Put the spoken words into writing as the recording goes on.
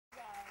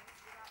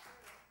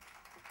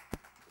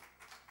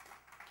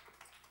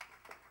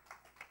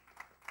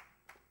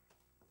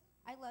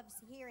love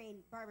hearing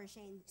Barbara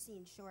Shane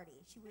sing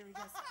Shorty. We were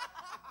just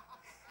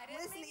I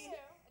didn't mean you.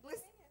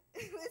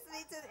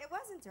 listening to, it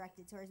wasn't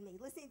directed towards me,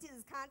 listening to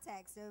this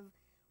context of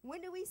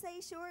when do we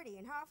say Shorty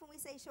and how often we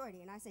say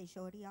Shorty, and I say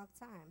Shorty all the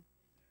time.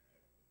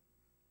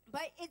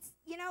 But it's,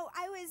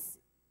 I was,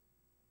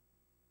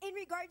 in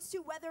regards to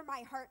whether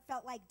my heart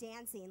felt like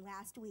dancing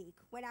last week,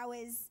 when I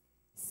was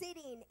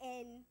sitting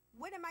in,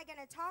 what am I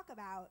going to talk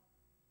about?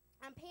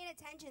 I'm paying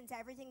attention to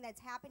everything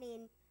that's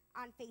happening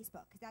on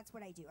Facebook, because that's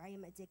what I do. I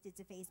am addicted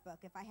to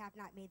Facebook, if I have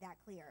not made that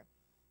clear.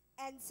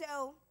 And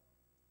so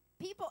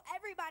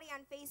everybody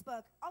on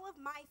Facebook, all of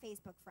my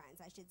Facebook friends,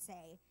 I should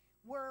say,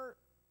 were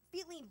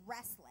feeling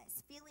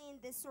restless, feeling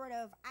this sort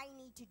of I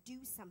need to do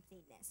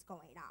somethingness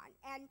going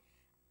on. And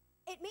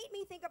it made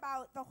me think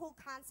about the whole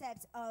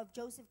concept of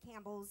Joseph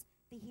Campbell's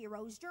The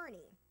Hero's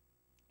Journey.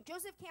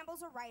 Joseph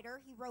Campbell's a writer.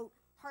 He wrote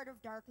Heart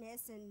of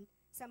Darkness and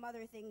some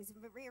other things,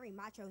 very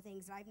macho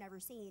things that I've never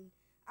seen.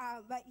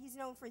 But he's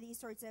known for these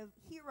sorts of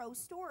hero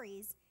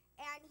stories.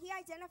 And he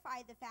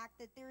identified the fact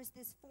that there's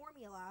this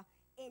formula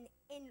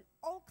in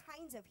all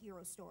kinds of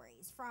hero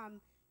stories,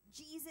 from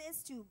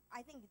Jesus to,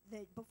 I think,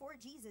 before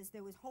Jesus,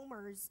 there was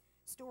Homer's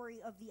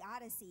story of the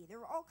Odyssey. There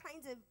were all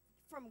kinds of,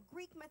 from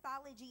Greek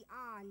mythology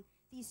on,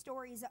 these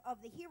stories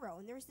of the hero.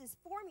 And there's this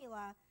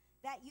formula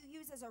that you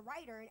use as a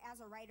writer, and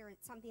as a writer,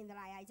 it's something that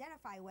I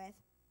identify with,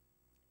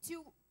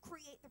 to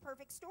create the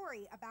perfect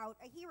story about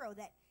a hero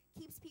that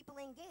keeps people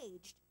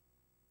engaged.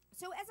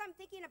 So as I'm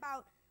thinking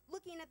about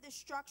looking at the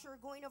structure,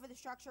 going over the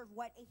structure of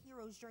what a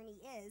hero's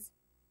journey is,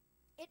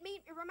 it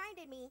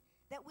reminded me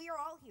that we are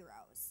all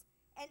heroes.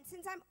 And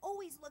since I'm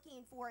always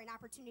looking for an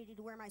opportunity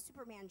to wear my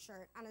Superman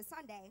shirt on a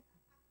Sunday,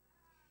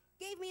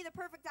 gave me the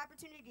perfect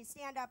opportunity to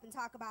stand up and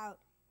talk about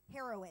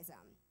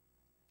heroism.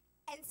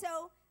 And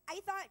so I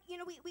thought,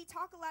 we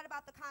talk a lot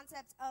about the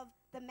concepts of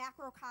the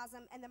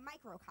macrocosm and the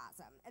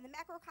microcosm. And the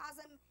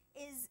macrocosm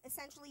is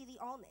essentially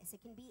the allness.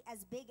 It can be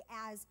as big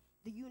as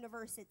the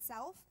universe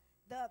itself.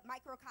 The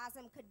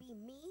microcosm could be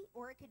me,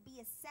 or it could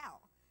be a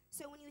cell.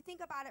 So when you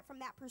think about it from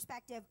that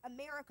perspective,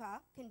 America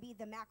can be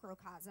the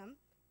macrocosm,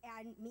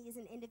 and me as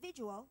an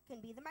individual can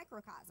be the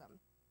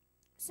microcosm.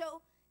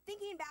 So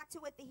thinking back to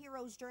what the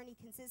hero's journey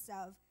consists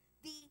of,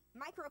 the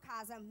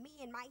microcosm,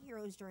 me and my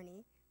hero's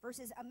journey,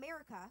 versus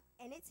America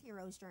and its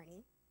hero's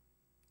journey,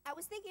 I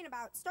was thinking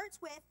about, starts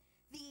with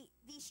the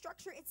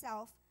structure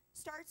itself,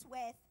 starts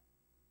with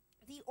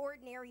the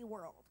ordinary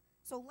world.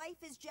 So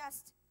life is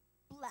just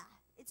blah.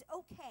 It's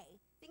okay.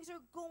 Things are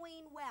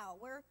going well.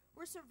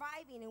 We're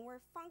surviving and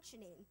we're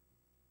functioning.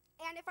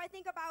 And if I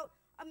think about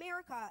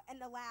America in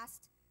the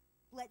last,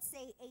 let's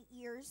say, 8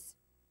 years,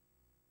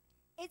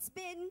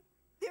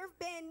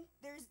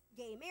 there's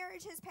gay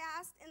marriage has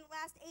passed in the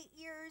last 8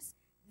 years.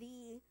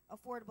 The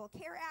Affordable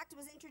Care Act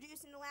was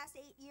introduced in the last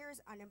 8 years.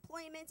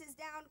 Unemployment is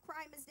down,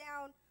 crime is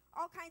down,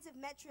 all kinds of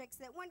metrics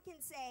that one can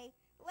say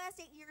the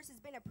last 8 years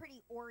has been a pretty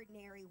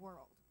ordinary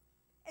world.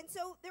 And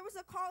so there was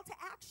a call to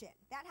action.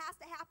 That has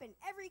to happen.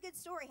 Every good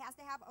story has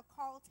to have a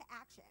call to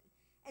action.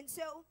 And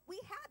so we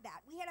had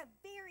that. We had a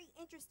very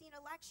interesting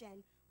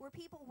election where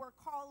people were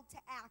called to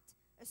act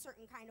a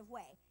certain kind of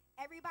way.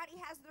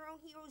 Everybody has their own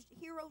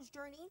hero's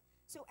journey,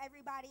 so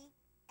everybody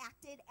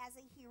acted as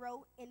a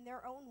hero in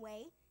their own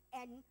way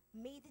and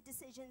made the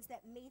decisions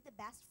that made the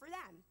best for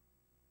them.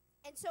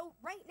 And so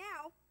right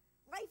now,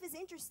 life is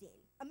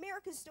interesting.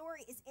 America's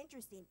story is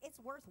interesting. It's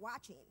worth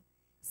watching.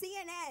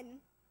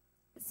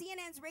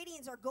 CNN's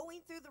ratings are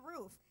going through the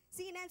roof.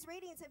 CNN's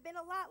ratings have been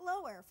a lot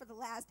lower for the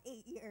last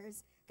 8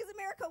 years because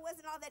America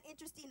wasn't all that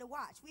interesting to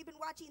watch. We've been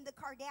watching the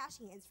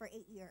Kardashians for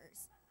 8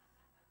 years.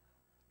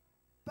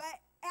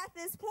 But at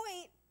this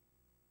point,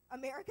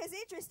 America's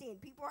interesting.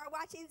 People are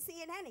watching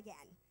CNN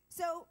again.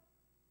 So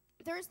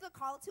there's the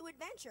call to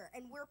adventure,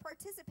 and we're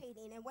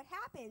participating. And what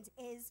happened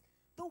is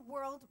the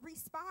world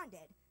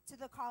responded to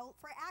the call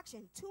for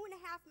action.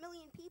 2.5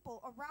 million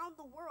people around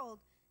the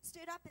world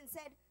stood up and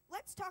said,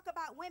 let's talk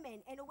about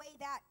women in a way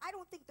that I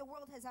don't think the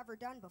world has ever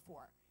done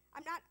before.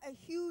 I'm not a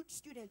huge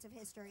student of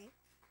history.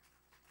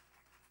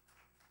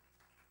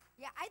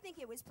 Yeah, I think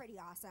it was pretty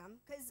awesome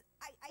because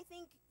I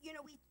think,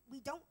 we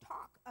don't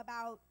talk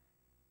about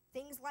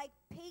things like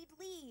paid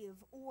leave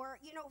or,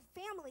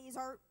 families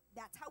are,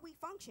 that's how we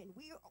function.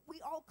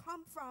 We all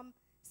come from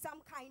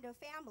some kind of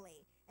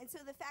family. And so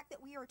the fact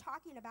that we are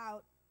talking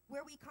about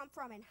where we come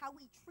from and how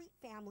we treat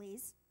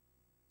families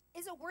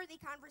is a worthy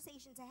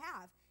conversation to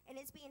have. And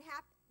it's being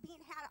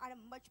had on a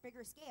much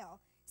bigger scale.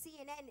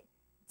 CNN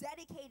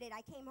dedicated,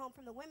 I came home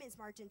from the Women's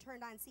March and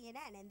turned on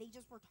CNN, and they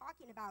just were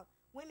talking about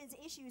women's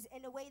issues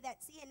in a way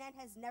that CNN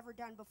has never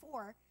done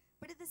before.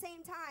 But at the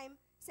same time,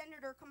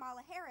 Senator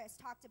Kamala Harris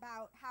talked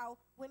about how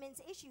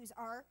women's issues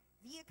are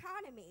the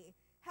economy,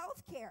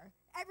 healthcare.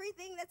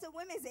 Everything that's a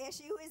women's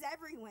issue is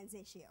everyone's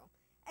issue.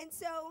 And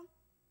so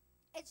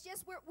it's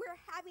just we're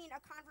having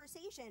a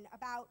conversation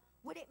about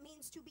what it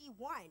means to be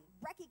one,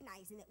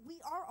 recognizing that we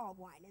are all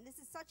one. And this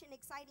is such an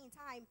exciting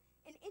time,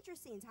 an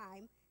interesting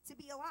time to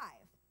be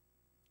alive.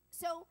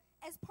 So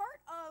as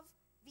part of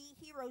the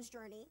hero's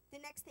journey, the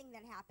next thing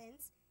that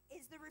happens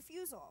is the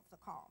refusal of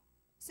the call.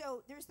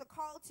 So there's the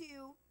call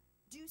to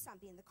do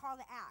something, the call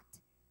to act.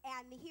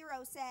 And the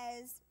hero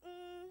says,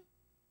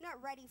 not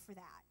ready for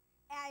that.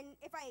 And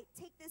if I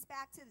take this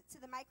back to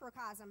the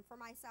microcosm for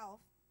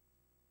myself,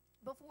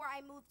 before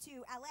I moved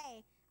to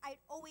LA, I'd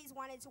always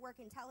wanted to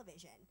work in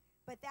television.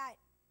 But that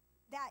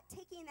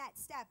taking that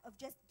step of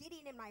just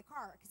getting in my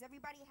car, because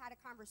everybody had a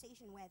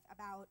conversation with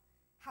about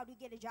how to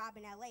get a job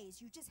in LA,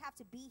 is you just have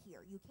to be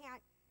here. You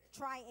can't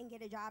try and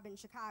get a job in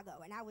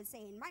Chicago. And I was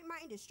saying, my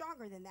mind is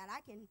stronger than that.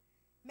 I can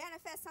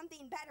manifest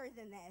something better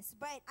than this.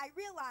 But I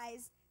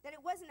realized that it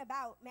wasn't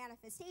about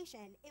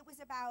manifestation. It was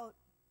about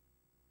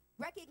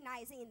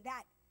recognizing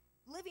that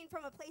living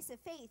from a place of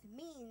faith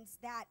means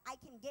that I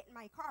can get in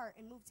my car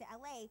and move to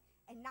LA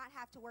and not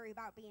have to worry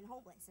about being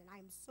homeless. And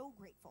I'm so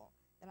grateful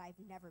that I've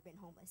never been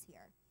homeless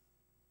here.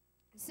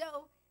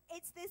 So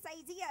it's this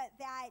idea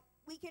that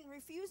we can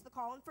refuse the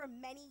call. And for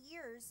many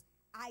years,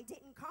 I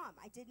didn't come.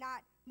 I did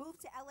not move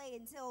to LA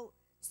until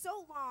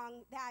so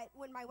long that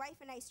when my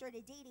wife and I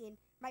started dating,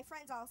 my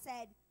friends all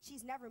said,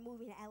 she's never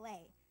moving to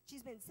LA.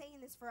 She's been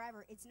saying this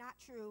forever. It's not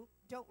true.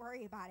 Don't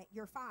worry about it.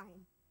 You're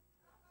fine.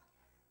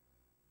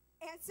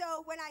 And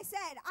so when I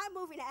said, I'm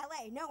moving to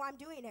LA, no, I'm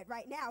doing it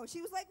right now,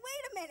 she was like,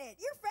 wait a minute,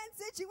 your friend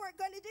said you weren't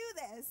going to do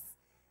this.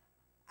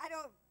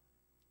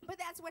 But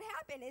that's what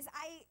happened is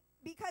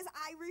because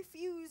I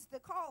refused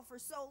the call for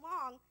so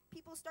long,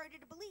 people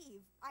started to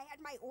believe. I had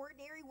my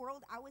ordinary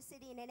world, I was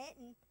sitting in it,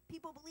 and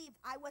people believed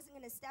I wasn't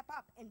going to step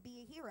up and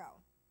be a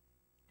hero.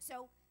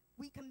 So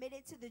we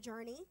committed to the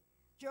journey,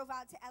 drove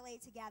out to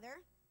LA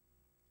together,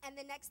 and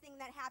the next thing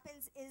that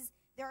happens is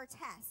there are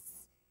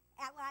tests,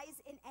 allies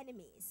and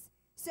enemies.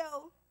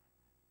 So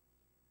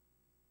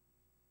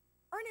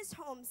Ernest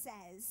Holmes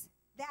says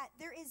that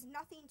there is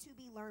nothing to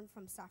be learned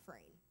from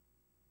suffering.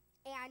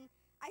 And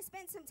I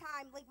spent some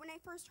time, like when I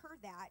first heard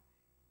that,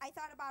 I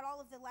thought about all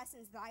of the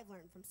lessons that I've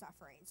learned from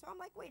suffering. So I'm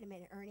like, wait a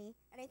minute, Ernie.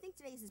 And I think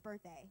today's his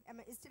birthday.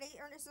 Is today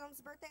Ernest Holmes'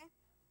 birthday?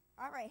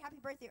 All right, happy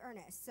birthday,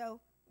 Ernest.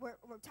 So we're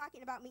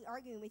talking about me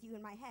arguing with you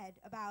in my head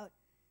about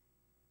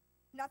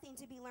nothing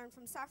to be learned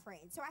from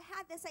suffering. So I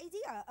had this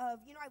idea of,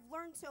 I've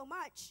learned so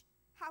much.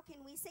 How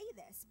can we say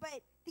this? But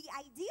the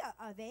idea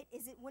of it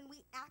is that when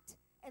we act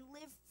and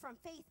live from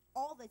faith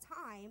all the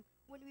time,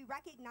 when we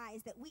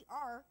recognize that we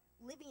are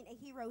living a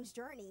hero's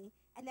journey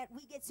and that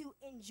we get to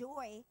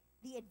enjoy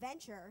the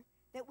adventure,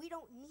 that we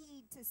don't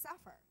need to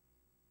suffer.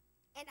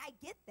 And I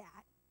get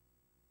that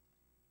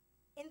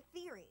in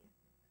theory.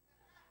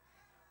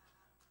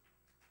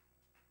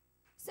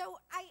 So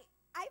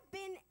I've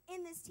been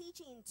in this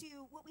teaching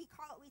to what we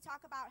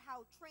talk about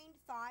how trained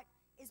thought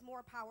is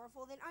more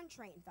powerful than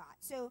untrained thought.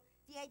 So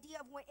the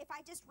idea of if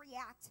I just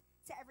react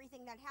to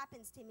everything that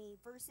happens to me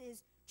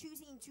versus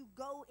choosing to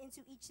go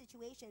into each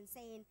situation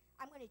saying,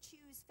 I'm going to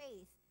choose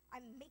faith.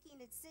 I'm making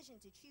a decision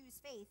to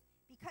choose faith.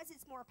 Because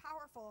it's more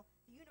powerful,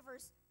 the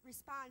universe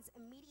responds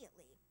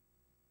immediately.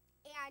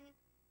 And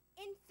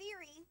in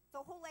theory,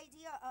 the whole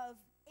idea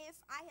of if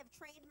I have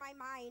trained my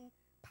mind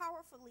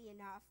powerfully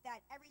enough that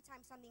every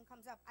time something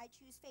comes up, I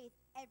choose faith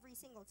every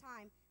single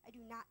time. I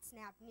do not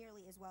snap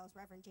nearly as well as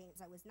Reverend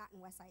James. I was not in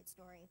West Side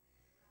Story.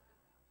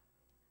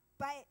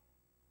 But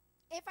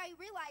if I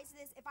realize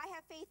this, if I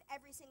have faith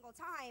every single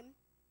time,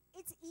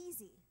 it's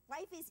easy.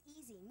 Life is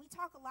easy. And we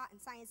talk a lot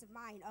in Science of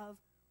Mind of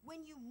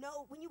when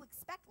you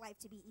expect life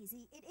to be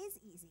easy, it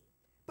is easy.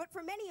 But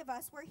for many of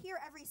us, we're here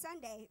every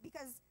Sunday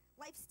because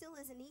life still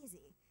isn't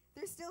easy.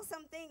 There's still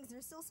some things,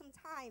 there's still some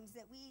times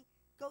that we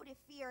go to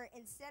fear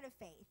instead of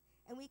faith.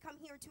 And we come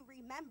here to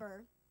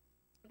remember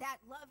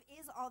that love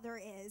is all there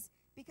is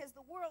because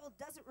the world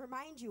doesn't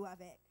remind you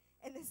of it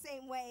in the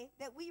same way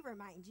that we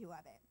remind you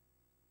of it.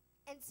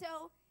 And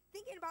so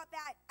thinking about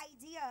that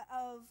idea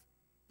of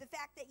the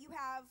fact that you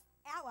have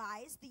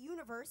allies, the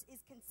universe is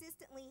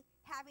consistently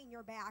having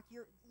your back.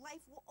 Your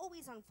life will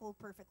always unfold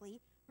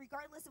perfectly,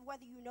 regardless of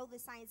whether you know the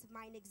Science of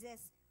Mind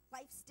exists.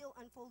 Life still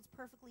unfolds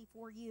perfectly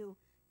for you.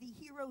 The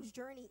hero's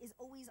journey is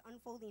always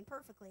unfolding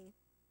perfectly.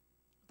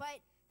 But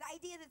the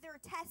idea that there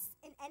are tests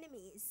and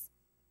enemies,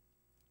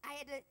 I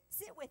had to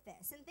sit with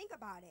this and think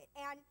about it.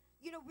 And,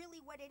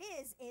 really what it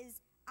is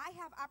I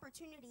have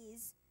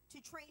opportunities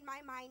to train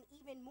my mind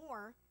even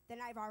more than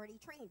I've already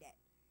trained it.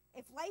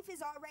 If life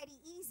is already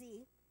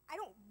easy, I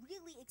don't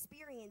really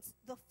experience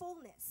the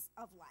fullness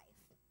of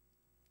life.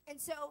 And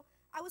so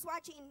I was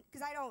watching,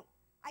 because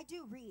I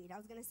do read. I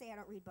was going to say I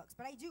don't read books,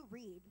 but I do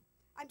read.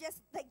 I'm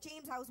just, like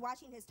James, I was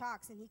watching his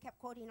talks, and he kept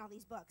quoting all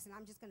these books, and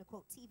I'm just going to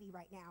quote TV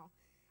right now.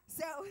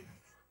 So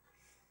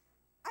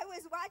I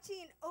was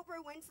watching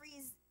Oprah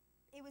Winfrey's,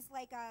 it was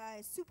like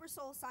a Super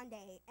Soul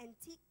Sunday, and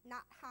Thich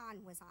Nhat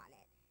Hanh was on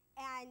it.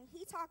 And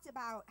he talked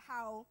about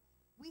how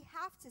we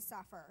have to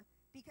suffer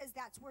because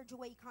that's where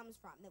joy comes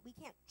from, that we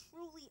can't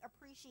truly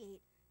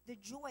appreciate the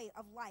joy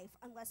of life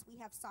unless we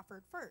have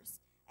suffered first.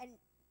 And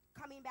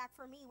coming back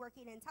for me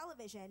working in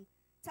television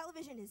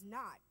is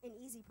not an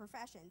easy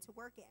profession to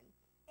work in.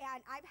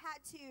 And I've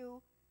had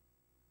to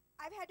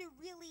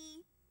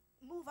really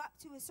move up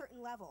to a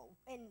certain level.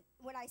 And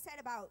when I said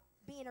about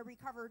being a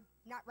recovered,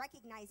 not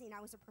recognizing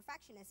I was a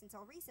perfectionist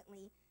until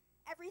recently,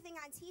 everything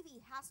on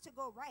TV has to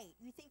go right.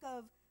 You think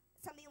of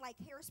something like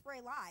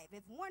Hairspray Live.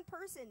 If one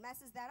person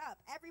messes that up,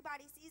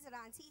 everybody sees it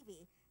on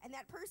TV. And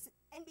that person,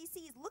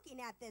 NBC is looking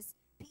at this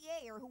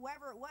PA or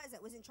whoever it was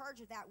that was in charge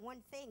of that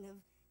one thing of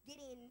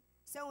getting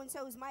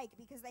so-and-so's mic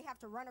because they have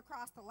to run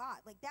across the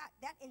lot. Like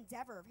that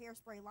endeavor of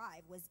Hairspray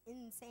Live was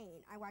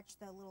insane. I watched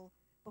the little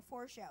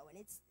before show, and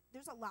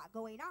there's a lot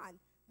going on.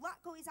 A lot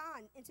goes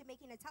on into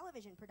making a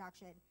television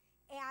production.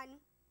 And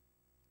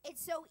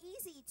it's so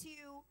easy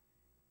to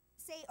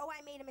say, oh,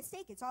 I made a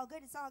mistake. It's all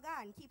good. It's all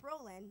gone. Keep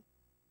rolling.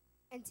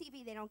 And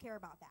TV, they don't care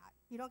about that.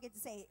 You don't get to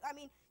say, I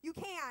mean, you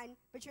can,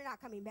 but you're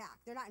not coming back.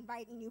 They're not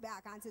inviting you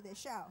back onto this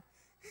show.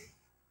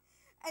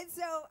 And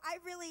so I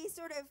really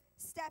sort of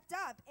stepped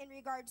up in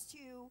regards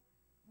to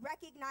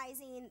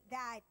recognizing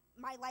that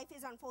my life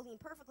is unfolding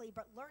perfectly,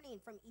 but learning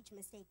from each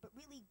mistake, but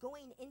really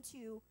going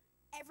into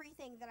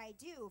everything that I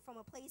do from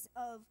a place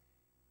of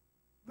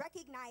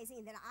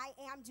recognizing that I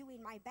am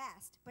doing my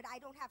best, but I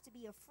don't have to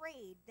be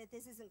afraid that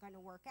this isn't going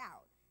to work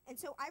out. And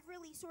so I've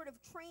really sort of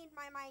trained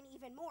my mind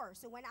even more.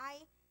 So when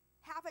I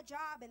have a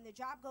job and the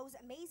job goes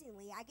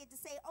amazingly, I get to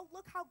say, oh,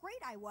 look how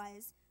great I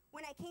was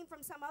when I came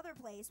from some other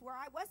place where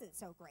I wasn't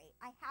so great.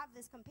 I have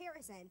this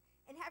comparison,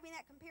 and having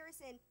that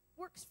comparison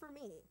works for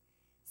me.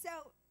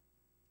 So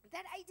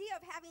that idea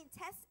of having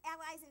tests,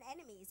 allies, and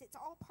enemies, it's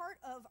all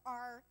part of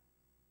our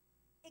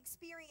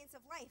experience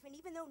of life. And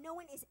even though no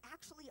one is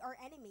actually our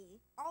enemy,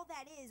 all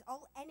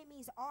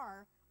enemies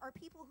are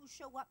people who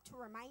show up to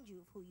remind you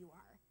of who you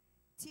are,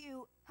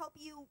 to help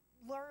you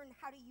learn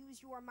how to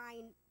use your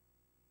mind.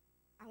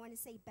 I want to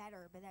say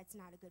better, but that's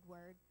not a good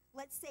word.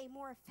 Let's say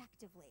more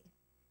effectively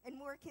and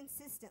more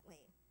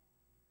consistently.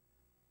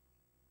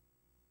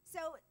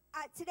 So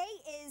today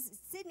is,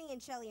 Sydney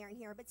and Shelly aren't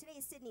here, but today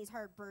is Sydney's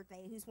her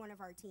birthday, who's one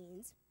of our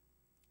teens.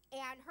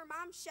 And her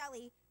mom,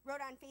 Shelly,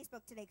 wrote on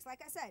Facebook today, because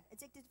like I said,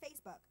 addicted to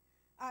Facebook.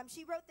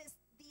 She wrote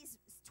these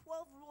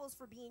 12 rules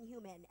for being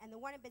human, and the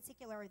one in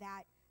particular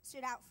that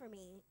stood out for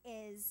me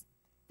is,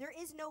 there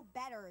is no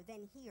better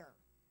than here.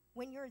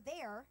 When your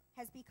there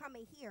has become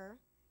a here,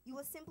 you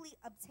will simply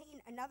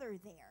obtain another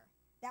there.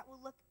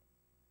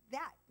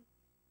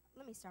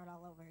 Let me start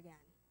all over again.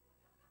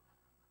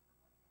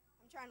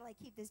 I'm trying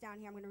to keep this down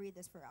here. I'm going to read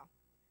this for real.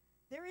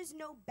 There is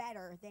no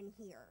better than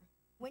here.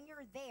 When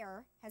your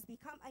there has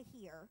become a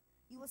here,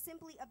 you will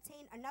simply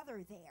obtain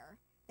another there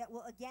that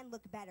will again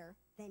look better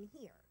than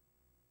here.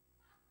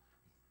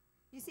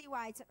 You see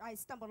why I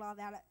stumbled all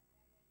that up?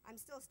 I'm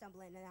still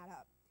stumbling that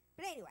up.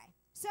 But anyway,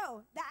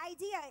 so the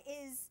idea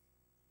is,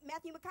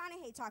 Matthew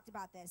McConaughey talked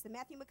about this. The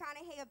Matthew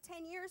McConaughey of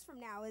 10 years from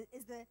now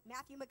is the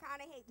Matthew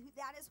McConaughey,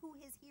 that is who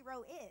his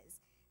hero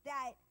is.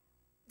 That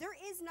there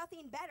is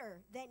nothing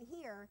better than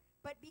here,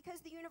 but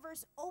because the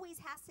universe always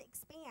has to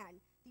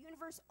expand, the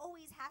universe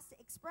always has to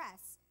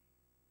express,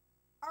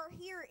 our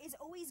here is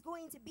always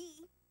going to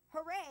be,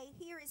 hooray,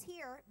 here is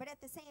here, but at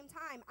the same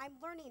time, I'm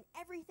learning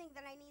everything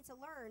that I need to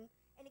learn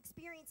and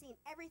experiencing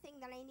everything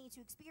that I need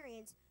to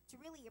experience to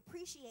really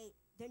appreciate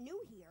the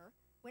new here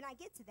when I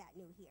get to that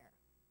new here.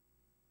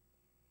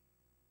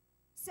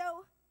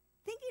 So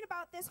thinking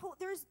about this whole,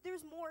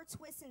 there's more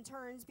twists and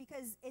turns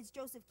because it's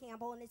Joseph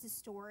Campbell and it's a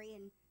story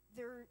and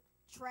their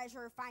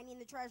treasure, finding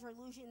the treasure,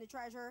 losing the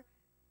treasure.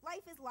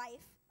 Life is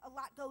life. A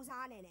lot goes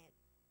on in it.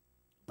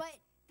 But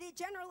the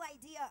general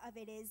idea of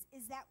it is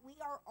that we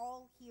are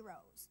all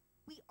heroes.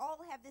 We all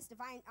have this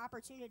divine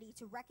opportunity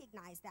to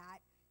recognize that,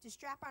 to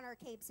strap on our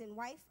capes. And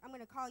wife, I'm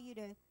going to call you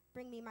to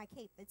bring me my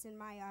cape that's in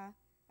my,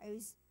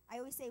 I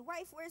always say,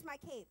 wife, where's my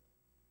cape?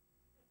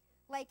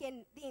 Like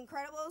in The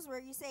Incredibles where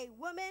you say,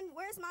 woman,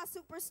 where's my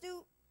super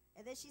stoop?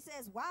 And then she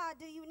says, why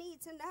do you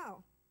need to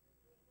know?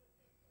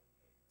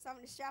 So I'm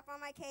going to strap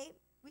on my cape.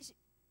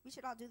 We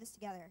should all do this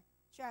together.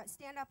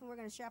 Stand up and we're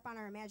going to strap on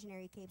our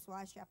imaginary capes while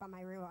I strap on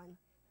my real one.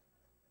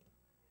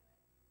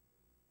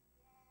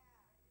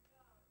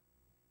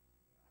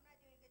 I'm not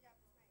doing a good job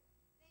this night.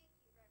 Thank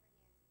you, Reverend Nancy.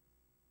 All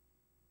right.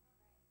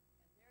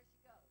 And there she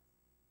goes.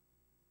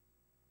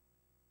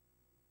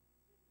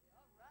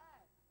 All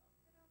right.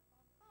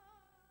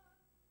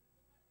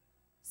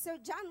 So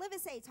John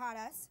Livesey taught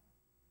us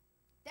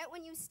that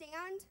when you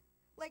stand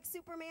like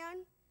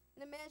Superman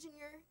and imagine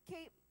your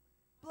cape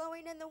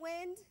blowing in the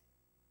wind,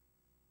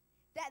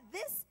 that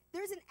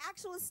there's an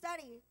actual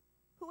study,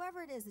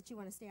 whoever it is that you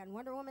want to stand,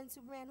 Wonder Woman,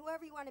 Superman,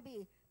 whoever you want to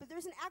be, but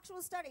there's an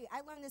actual study. I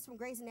learned this from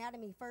Grey's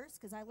Anatomy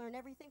first because I learned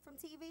everything from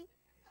TV.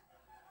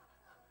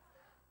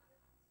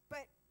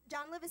 But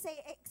John Livesey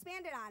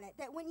expanded on it,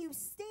 that when you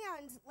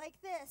stand like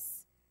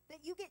this,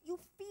 that you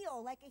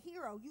feel like a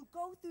hero. You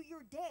go through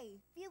your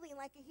day feeling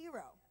like a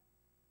hero.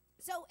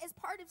 So as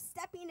part of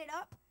stepping it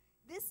up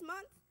this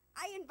month,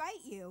 I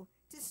invite you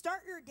to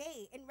start your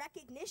day in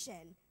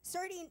recognition,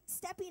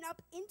 stepping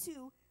up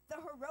into the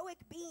heroic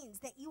beings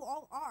that you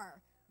all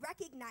are,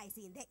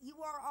 recognizing that you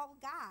are all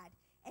God.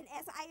 And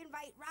as I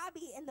invite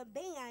Robbie and the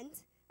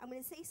band, I'm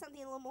going to say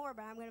something a little more,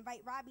 but I'm going to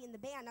invite Robbie and the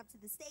band up to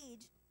the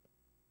stage.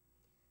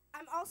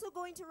 I'm also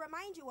going to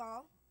remind you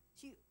all,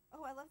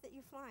 oh, I love that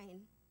you're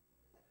flying,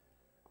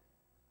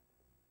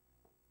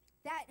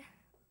 that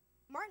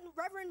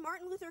Reverend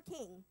Martin Luther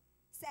King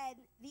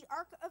said, "The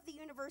arc of the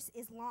universe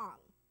is long,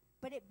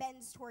 but it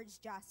bends towards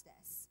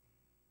justice."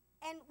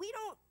 And we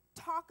don't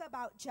talk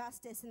about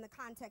justice in the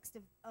context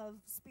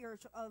of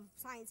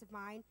science of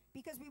mind,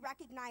 because we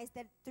recognize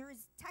that there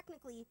is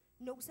technically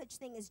no such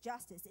thing as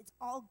justice. It's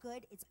all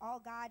good. It's all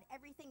God.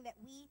 Everything that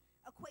we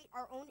equate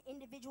our own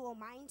individual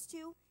minds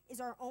to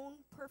is our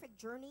own perfect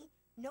journey.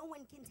 No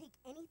one can take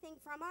anything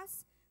from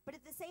us. But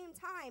at the same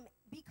time,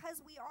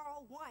 because we are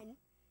all one,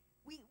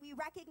 we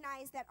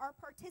recognize that our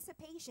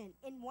participation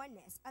in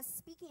oneness, us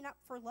speaking up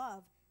for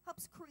love,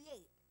 helps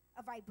create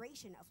a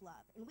vibration of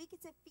love. And we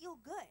get to feel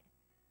good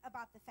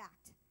about the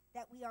fact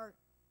that we are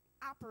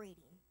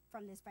operating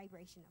from this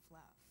vibration of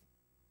love.